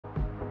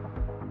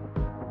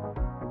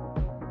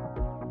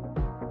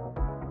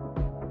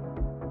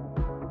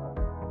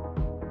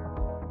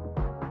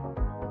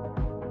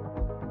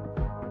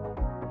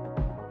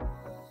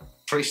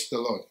Praise the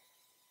Lord.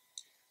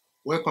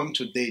 Welcome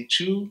to day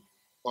 2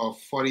 of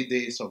 40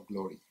 Days of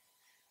Glory.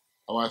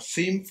 Our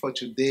theme for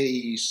today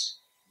is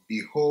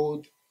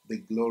Behold the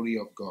Glory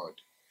of God.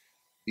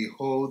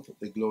 Behold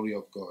the Glory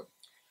of God.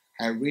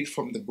 I read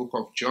from the book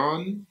of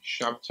John,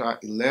 chapter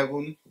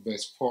 11,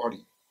 verse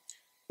 40.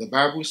 The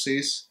Bible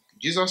says,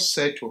 Jesus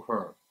said to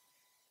her,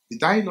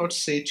 Did I not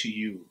say to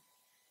you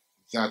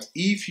that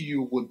if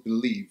you would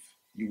believe,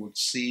 you would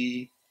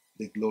see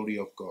the glory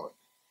of God?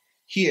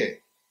 Here,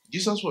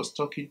 Jesus was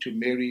talking to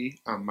Mary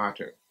and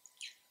Martha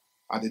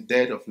at the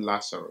death of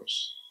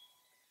Lazarus.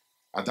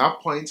 At that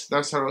point,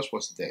 Lazarus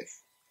was dead.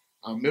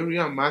 And Mary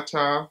and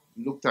Martha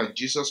looked at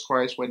Jesus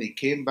Christ when he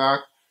came back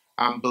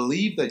and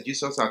believed that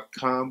Jesus had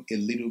come a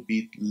little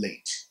bit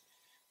late.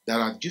 That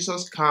had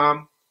Jesus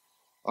come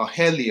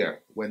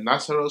earlier, when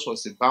Lazarus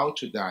was about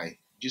to die,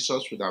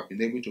 Jesus would have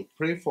been able to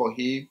pray for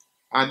him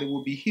and he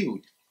would be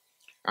healed.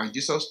 And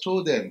Jesus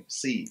told them,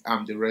 See,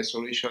 I'm the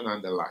resurrection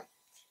and the life.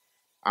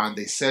 And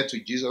they said to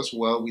Jesus,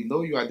 Well, we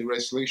know you are the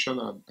resurrection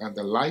and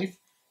the life,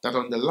 that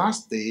on the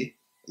last day,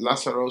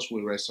 Lazarus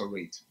will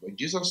resurrect. But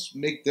Jesus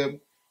made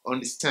them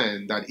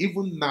understand that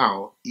even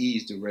now, he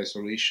is the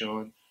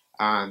resurrection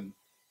and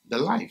the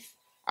life.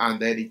 And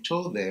then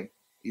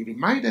he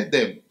reminded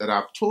them that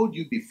I've told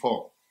you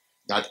before,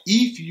 that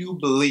if you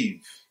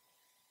believe,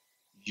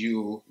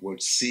 you will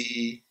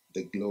see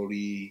the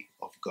glory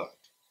of God.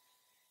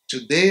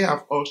 Today,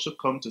 I've also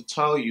come to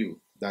tell you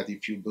that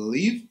if you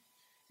believe,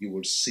 you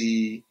will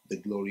see the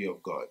glory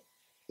of God.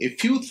 A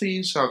few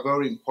things are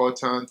very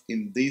important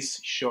in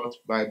this short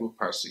Bible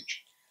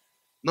passage.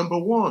 Number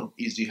one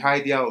is the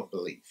idea of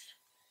belief.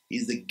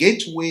 It's the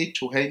gateway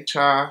to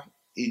enter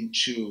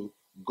into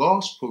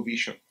God's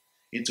provision,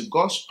 into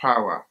God's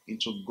power,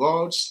 into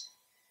God's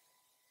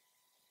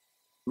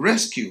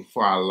rescue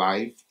for our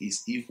life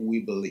is if we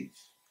believe.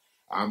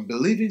 And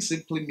believing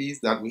simply means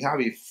that we have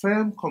a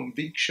firm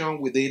conviction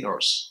within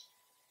us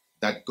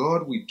that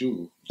God will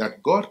do,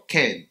 that God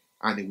can,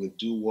 and He will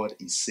do what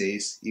He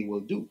says He will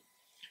do.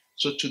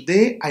 So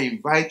today I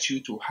invite you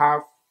to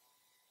have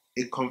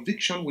a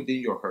conviction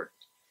within your heart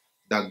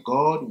that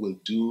God will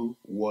do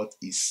what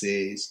He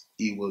says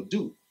He will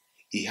do.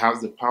 He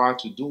has the power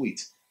to do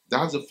it.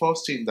 That's the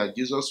first thing that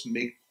Jesus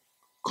made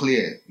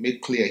clear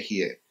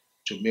here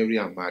to Mary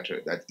and Martha,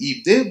 that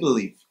if they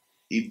believe,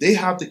 if they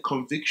have the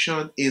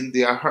conviction in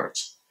their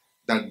hearts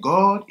that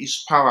God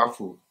is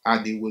powerful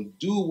and He will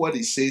do what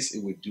He says He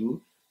will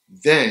do,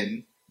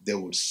 then they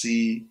will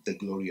see the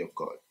glory of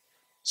God.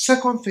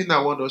 Second thing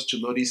I want us to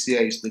notice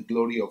here is the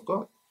glory of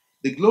God.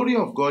 The glory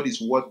of God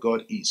is what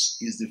God is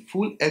the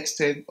full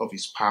extent of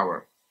His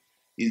power,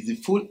 is the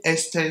full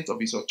extent of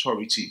His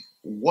authority,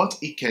 what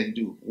He can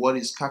do, what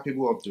He's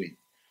capable of doing.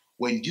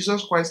 When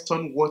Jesus Christ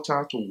turned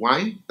water to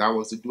wine, that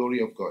was the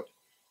glory of God.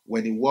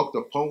 When He walked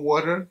upon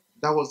water,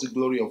 that was the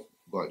glory of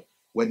God.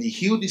 When He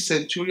healed the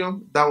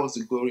centurion, that was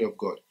the glory of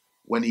God.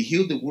 When He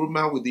healed the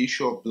woman with the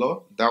issue of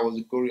blood, that was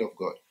the glory of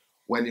God.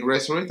 When He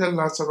resurrected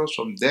Lazarus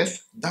from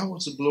death, that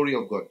was the glory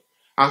of God.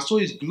 And so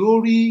His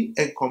glory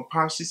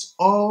encompasses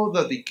all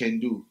that He can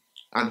do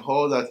and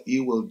all that He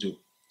will do.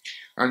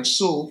 And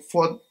so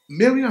for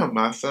Mary and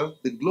Martha,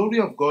 the glory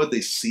of God they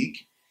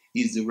seek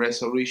is the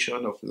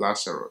resurrection of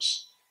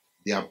Lazarus.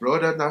 Their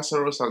brother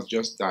Lazarus has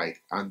just died,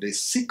 and they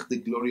seek the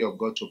glory of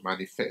God to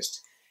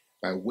manifest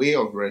by way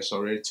of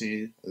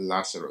resurrecting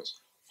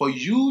Lazarus. For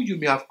you, you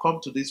may have come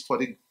to these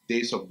 40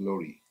 days of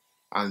glory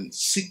and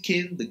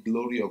seeking the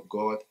glory of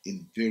God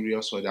in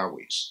various other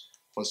ways.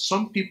 For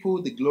some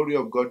people, the glory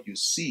of God you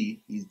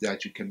see is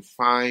that you can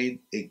find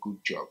a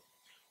good job.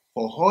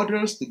 For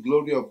others, the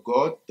glory of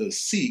God they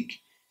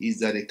seek is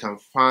that they can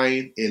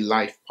find a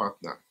life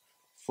partner.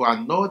 For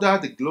another,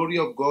 the glory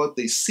of God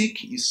they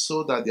seek is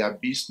so that their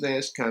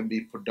business can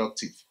be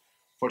productive.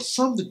 For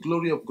some, the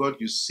glory of God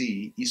you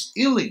see is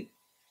healing.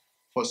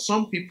 For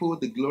some people,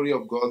 the glory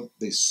of God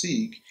they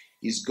seek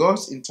is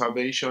God's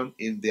intervention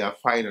in their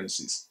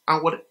finances.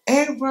 And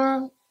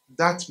whatever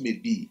that may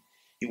be,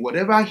 in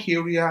whatever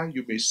area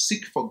you may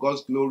seek for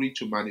God's glory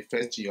to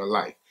manifest in your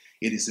life,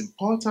 it is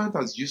important,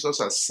 as Jesus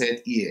has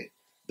said here,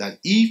 that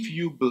if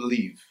you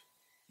believe,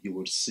 you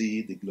will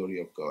see the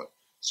glory of God.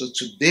 So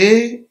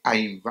today, I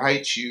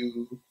invite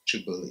you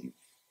to believe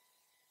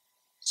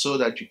so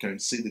that you can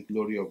see the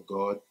glory of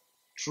God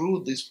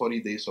through these 40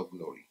 days of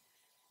glory.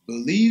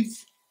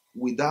 Believe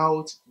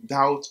without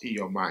doubt in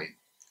your mind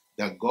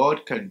that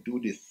God can do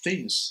the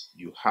things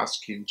you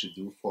ask Him to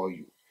do for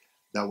you.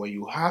 That when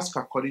you ask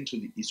according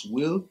to His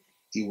will,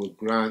 He will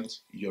grant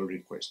your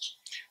request.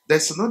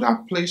 There's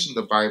another place in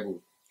the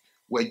Bible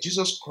where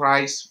Jesus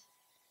Christ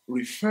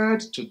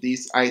referred to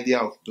this idea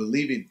of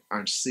believing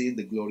and seeing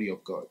the glory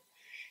of God.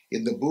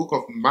 In the book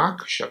of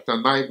Mark, chapter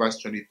 9, verse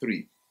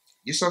 23,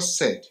 Jesus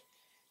said,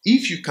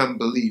 If you can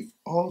believe,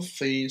 all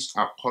things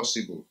are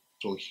possible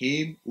to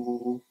him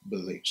who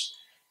believes.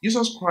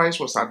 Jesus Christ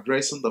was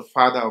addressing the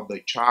father of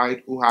the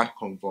child who had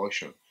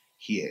convulsion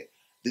here.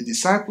 The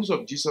disciples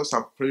of Jesus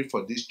have prayed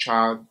for this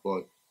child,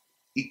 but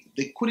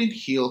they couldn't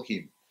heal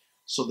him.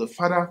 So the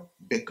father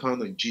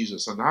beckoned on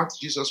Jesus and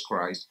asked Jesus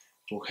Christ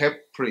to help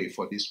pray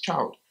for this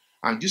child.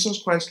 And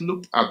Jesus Christ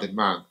looked at the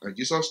man, and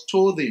Jesus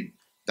told him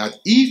that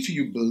if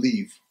you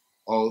believe,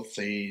 all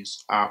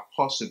things are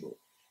possible.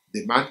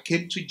 The man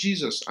came to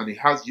Jesus and he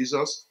asked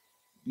Jesus,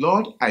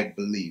 Lord, I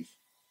believe,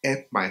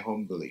 help my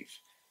unbelief.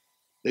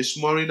 This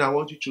morning, I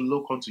want you to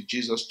look unto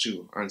Jesus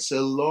too and say,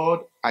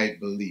 Lord, I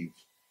believe,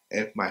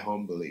 help my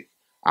unbelief.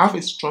 Have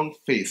a strong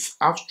faith,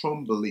 have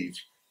strong belief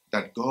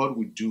that God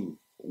will do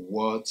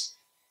what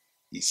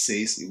He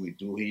says He will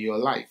do in your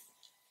life.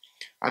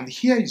 And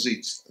here is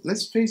it.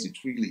 Let's face it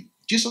really.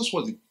 Jesus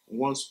was the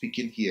one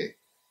speaking here.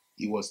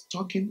 He was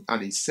talking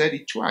and he said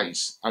it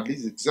twice. At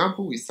least the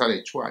example we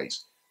started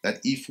twice. That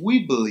if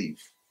we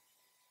believe,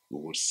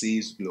 we will see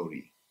His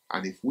glory.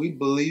 And if we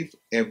believe,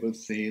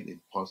 everything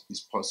is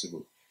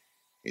possible.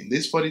 In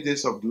these 40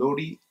 days of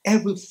glory,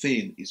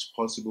 everything is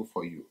possible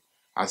for you.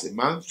 As a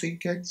man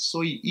thinketh,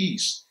 so he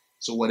is.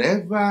 So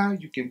whatever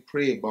you can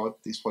pray about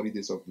these 40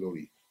 days of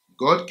glory,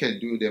 God can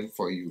do them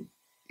for you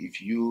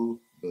if you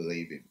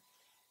believe Him.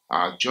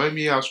 Join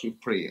me as we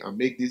pray and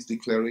make this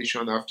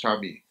declaration after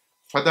me.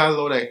 Father,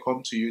 Lord, I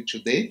come to you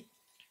today.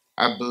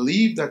 I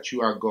believe that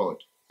you are God,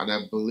 and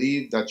I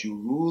believe that you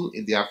rule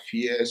in the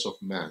affairs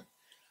of man.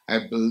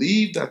 I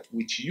believe that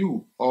with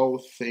you all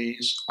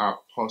things are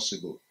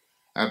possible.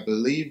 I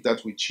believe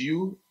that with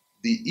you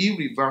the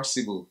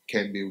irreversible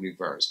can be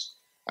reversed.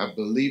 I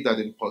believe that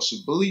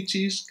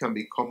impossibilities can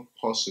become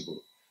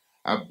possible.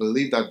 I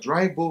believe that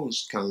dry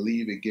bones can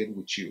live again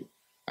with you.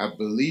 I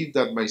believe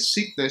that my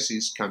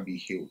sicknesses can be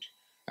healed.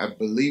 I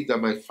believe that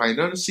my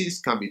finances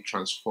can be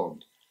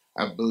transformed.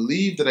 I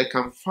believe that I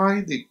can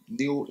find a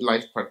new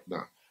life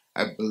partner.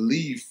 I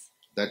believe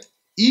that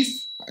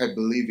if I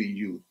believe in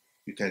you,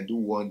 you can do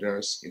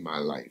wonders in my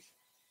life.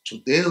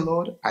 Today,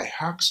 Lord, I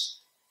ask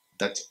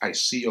that I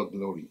see your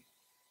glory.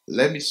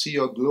 Let me see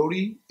your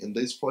glory in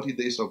these 40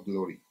 days of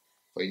glory.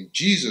 For in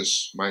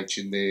Jesus'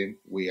 mighty name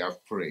we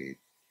have prayed.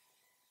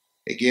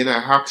 Again, I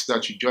ask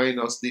that you join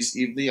us this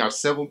evening at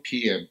 7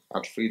 p.m.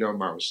 at Freedom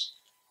House.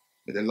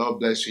 May the Lord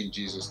bless you in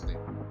Jesus' name.